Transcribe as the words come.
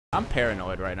I'm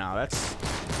paranoid right now. That's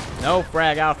no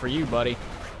frag out for you, buddy.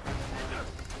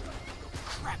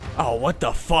 Oh, what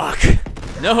the fuck?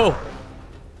 No.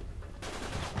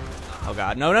 Oh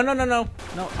god, no, no, no, no, no,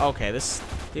 no. Okay, this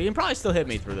you can probably still hit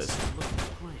me through this.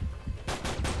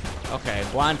 Okay,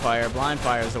 blind fire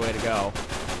is the way to go.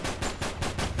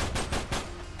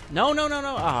 No, no, no,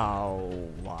 no. Oh,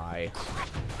 why?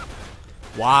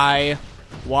 Why?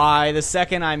 Why? The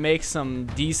second I make some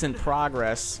decent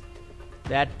progress,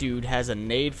 that dude has a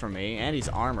nade for me, and he's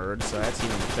armored, so that's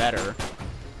even better.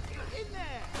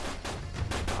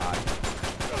 God.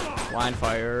 Blind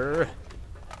fire.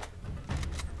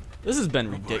 This has been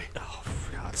ridiculous. Oh,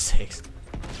 for God's sakes.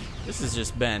 This has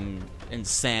just been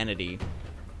insanity.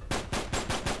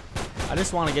 I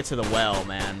just want to get to the well,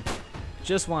 man.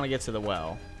 Just want to get to the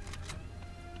well.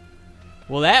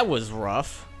 Well, that was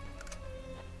rough.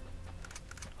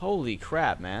 Holy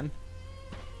crap, man.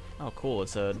 Oh, cool.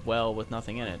 It's a well with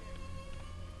nothing in it.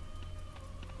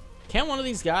 Can't one of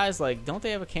these guys, like, don't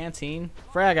they have a canteen?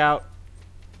 Frag out.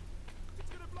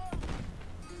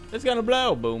 It's gonna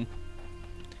blow. Boom.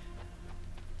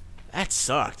 That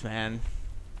sucked, man.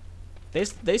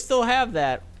 They still have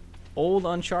that old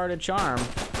Uncharted charm.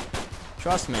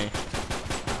 Trust me.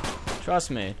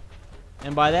 Trust me.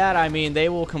 And by that, I mean they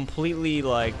will completely,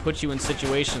 like, put you in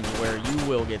situations where you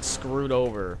will get screwed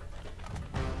over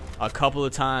a couple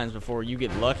of times before you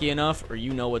get lucky enough or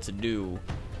you know what to do.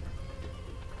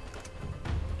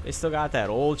 They still got that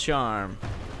old charm.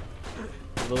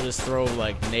 They'll just throw,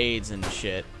 like, nades and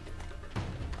shit.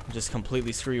 Just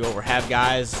completely screw you over. Have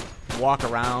guys walk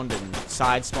around and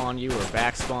side spawn you or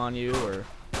back spawn you or,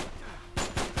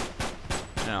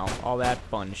 you know, all that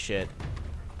fun shit.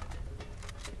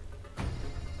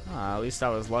 At least I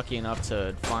was lucky enough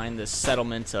to find this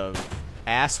settlement of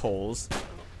assholes.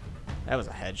 That was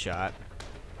a headshot.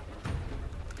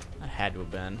 That had to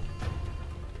have been.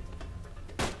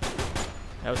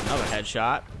 That was another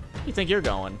headshot. Where do you think you're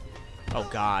going? Oh,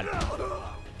 God.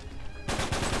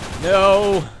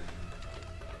 No!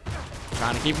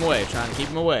 Trying to keep him away. Trying to keep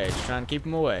him away. Just trying to keep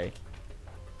him away.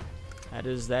 That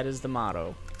is the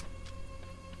motto.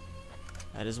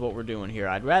 That is what we're doing here.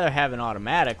 I'd rather have an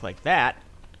automatic like that.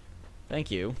 Thank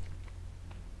you.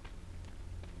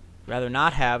 Rather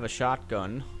not have a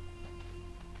shotgun.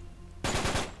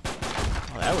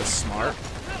 Oh, that was smart.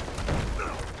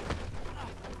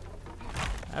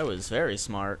 That was very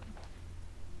smart.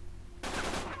 Too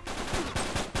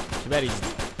bad he's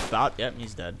about. Yep,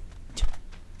 he's dead.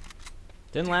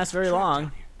 Didn't last very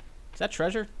long. Is that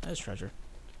treasure? That is treasure.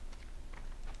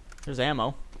 There's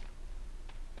ammo.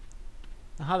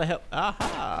 How the hell?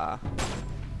 Aha!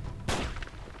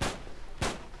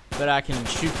 But I can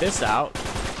shoot this out.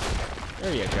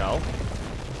 There you go.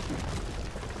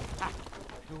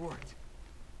 It worked.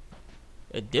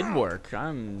 It did work.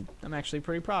 I'm actually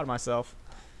pretty proud of myself.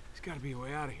 There's got to be a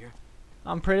way out of here.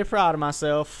 I'm pretty proud of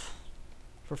myself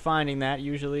for finding that.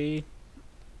 Usually,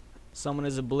 someone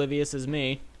as oblivious as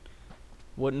me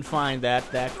wouldn't find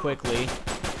that quickly.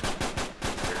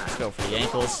 Let's go for the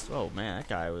ankles. Oh man, that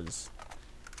guy was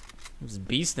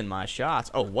beasting my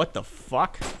shots. Oh, what the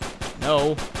fuck?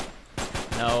 No.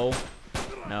 No.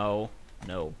 No.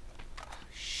 No.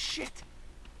 Shit.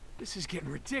 This is getting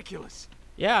ridiculous.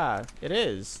 Yeah, it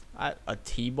is. A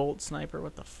T-bolt sniper?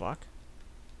 What the fuck?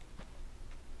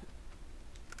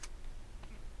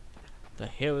 The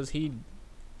hell is he?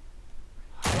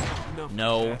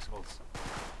 No.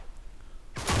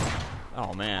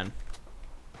 Oh, man.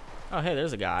 Oh, hey,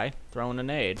 there's a guy throwing a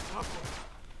nade.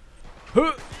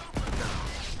 Rather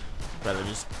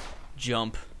just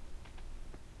jump.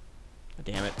 God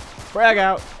damn it. Frag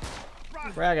out.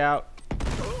 Frag out.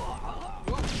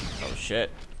 Oh,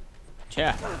 shit.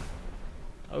 Yeah.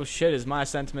 Oh, shit is my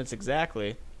sentiments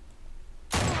exactly.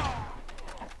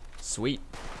 Sweet.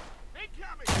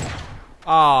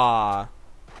 Ah.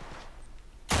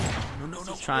 No.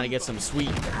 Trying to get some sweet.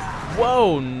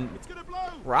 Whoa.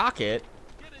 Rocket.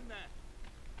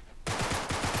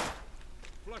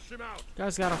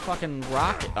 Guy's got a fucking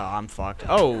rocket. Oh, I'm fucked.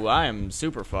 Oh, I am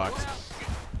super fucked.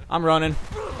 I'm running.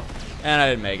 And I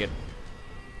didn't make it.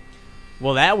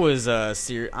 Well, that was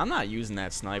serious. I'm not using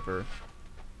that sniper.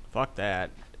 Fuck that.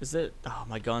 Is it? Oh,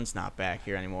 my gun's not back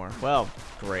here anymore. Well,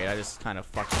 great. I just kind of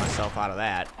fucked myself out of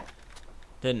that.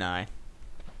 Didn't I?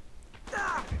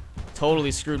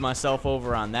 Totally screwed myself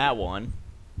over on that one.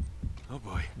 Oh,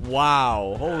 boy.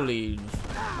 Wow. Holy.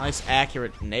 Nice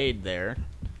accurate nade there.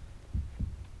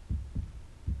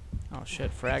 Oh,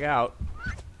 shit. Frag out.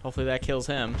 Hopefully that kills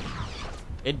him.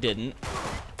 It didn't.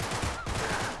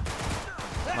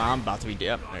 Well, I'm about to be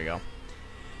dead. There you go.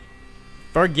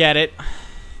 Forget it.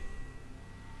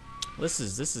 This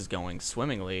is going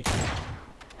swimmingly.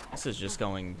 This is just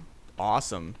going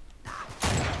awesome.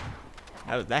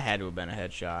 That had to have been a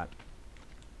headshot.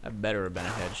 That better have been a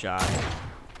headshot.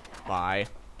 Bye.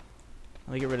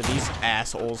 Let me get rid of these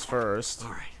assholes first.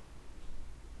 All right.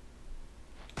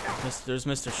 There's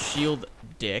Mr. Shield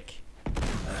Dick.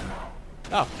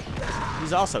 Oh,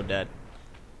 he's also dead.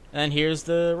 And here's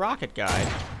the rocket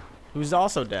guy, who's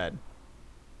also dead.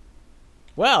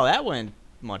 Well, that went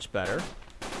much better.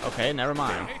 Okay, never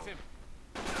mind.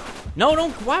 No,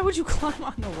 don't. Why would you climb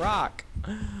on the rock?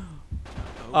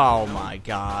 Oh my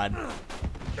god.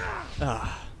 Ugh.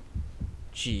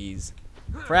 Jeez.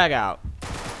 Frag out.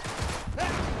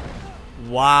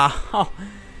 Wow.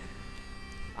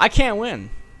 I can't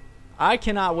win. I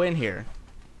cannot win here.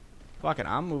 Fuck it,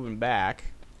 I'm moving back.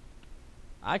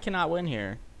 I cannot win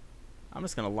here. I'm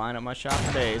just gonna line up my shot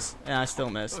for days. And I still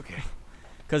missed. Okay.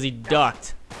 Because he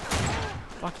ducked.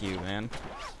 Fuck you, man.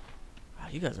 Wow,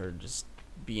 you guys are just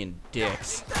being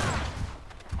dicks.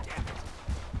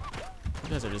 You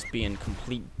guys are just being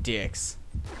complete dicks.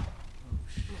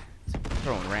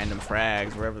 Throwing random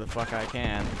frags wherever the fuck I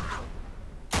can.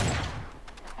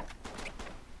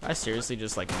 I seriously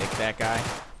just like nick that guy.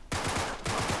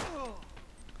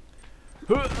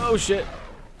 Oh shit.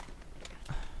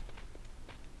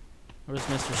 Where's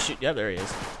Mr. Shit? Yep, there he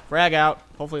is. Frag out.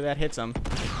 Hopefully that hits him.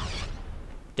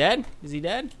 Dead? Is he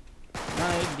dead? No,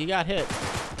 he got hit.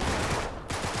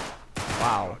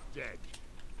 Wow.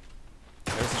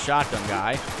 There's the shotgun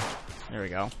guy. There we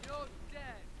go.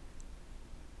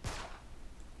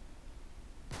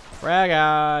 Frag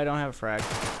out. I don't have a frag.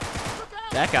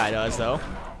 That guy does, though.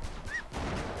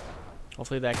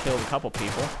 Hopefully that killed a couple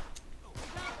people.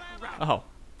 Oh,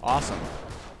 awesome.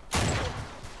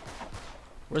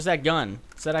 Where's that gun?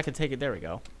 Said I could take it. There we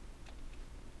go.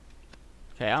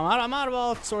 Okay, I'm out of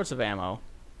all sorts of ammo.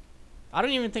 I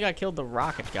don't even think I killed the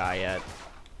rocket guy yet.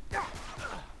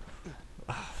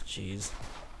 Oh, jeez.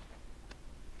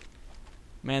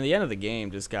 Man, the end of the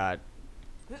game just got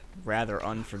rather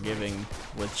unforgiving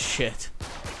with shit.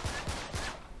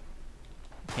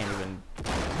 Can't even...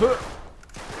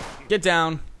 Get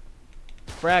down.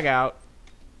 Frag out.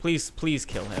 Please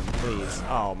kill him, please.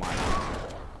 Oh my god.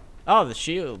 Oh, the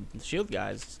shield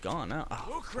guy's gone now.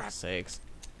 Oh, for Christ's sakes.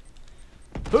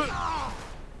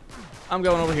 I'm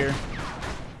going over here.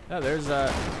 Oh, there's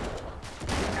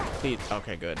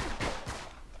okay, good.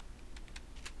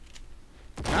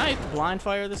 Can I blind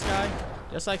fire this guy?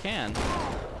 Yes, I can.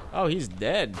 Oh, he's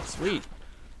dead. Sweet.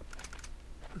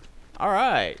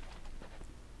 Alright.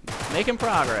 Making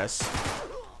progress.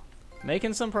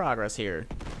 Making some progress here.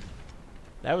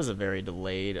 That was a very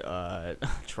delayed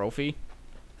trophy.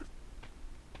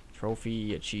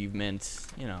 Trophy, achievement,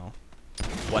 you know,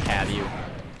 what have you.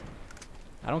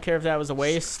 I don't care if that was a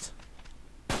waste.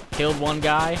 Killed one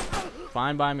guy.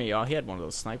 Fine by me. Oh, he had one of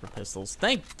those sniper pistols.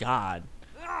 Thank God.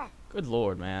 Good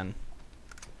lord, man.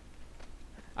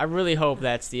 I really hope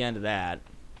that's the end of that.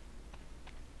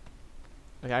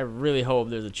 Like, I really hope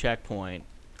there's a checkpoint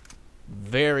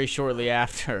very shortly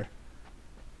after.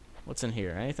 What's in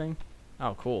here? Anything?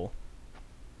 Oh, cool.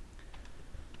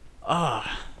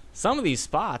 Some of these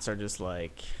spots are just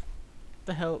like, what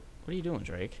the hell? What are you doing,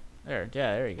 Drake? There,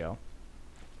 yeah, there you go.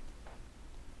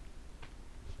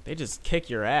 They just kick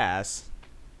your ass.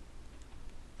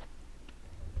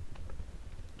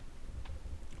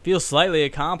 Feel slightly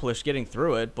accomplished getting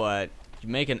through it, but you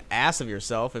make an ass of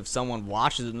yourself if someone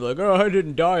watches it and they're like, oh, I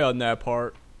didn't die on that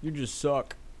part. You just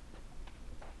suck.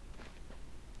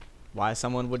 Why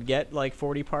someone would get like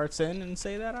 40 parts in and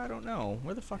say that, I don't know.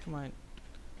 Where the fuck am I?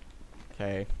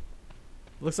 Okay.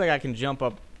 Looks like I can jump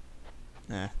up.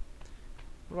 Eh.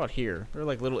 What about here? There are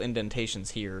like little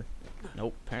indentations here.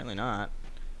 Nope, apparently not.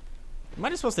 Am I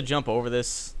just supposed to jump over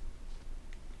this?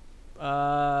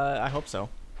 I hope so. I'm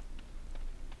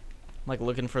like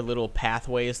looking for little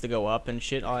pathways to go up and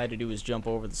shit. All I had to do was jump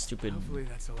over the stupid... Hopefully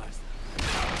that's the last.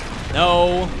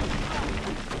 No!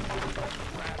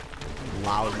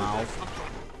 Loudmouth.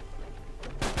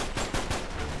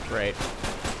 Great.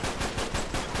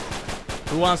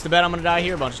 Who wants to bet I'm gonna die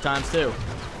here a bunch of times too?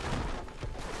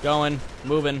 Going,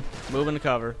 moving to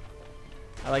cover.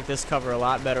 I like this cover a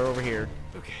lot better over here.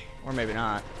 Okay. Or maybe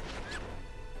not.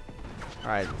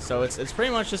 Alright, so it's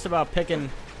pretty much just about picking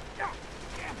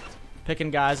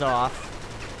guys off.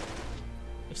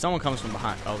 If someone comes from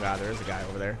behind... Oh god, there is a guy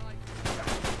over there.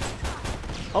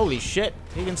 Holy shit,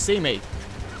 he can see me.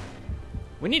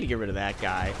 We need to get rid of that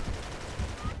guy.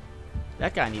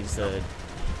 That guy needs to...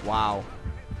 Wow.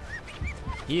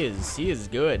 He is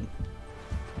good.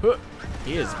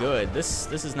 He is good. This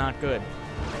is not good.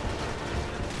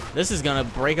 This is gonna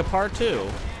break apart too.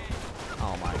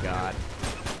 Oh my god.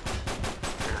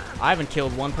 I haven't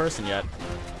killed one person yet.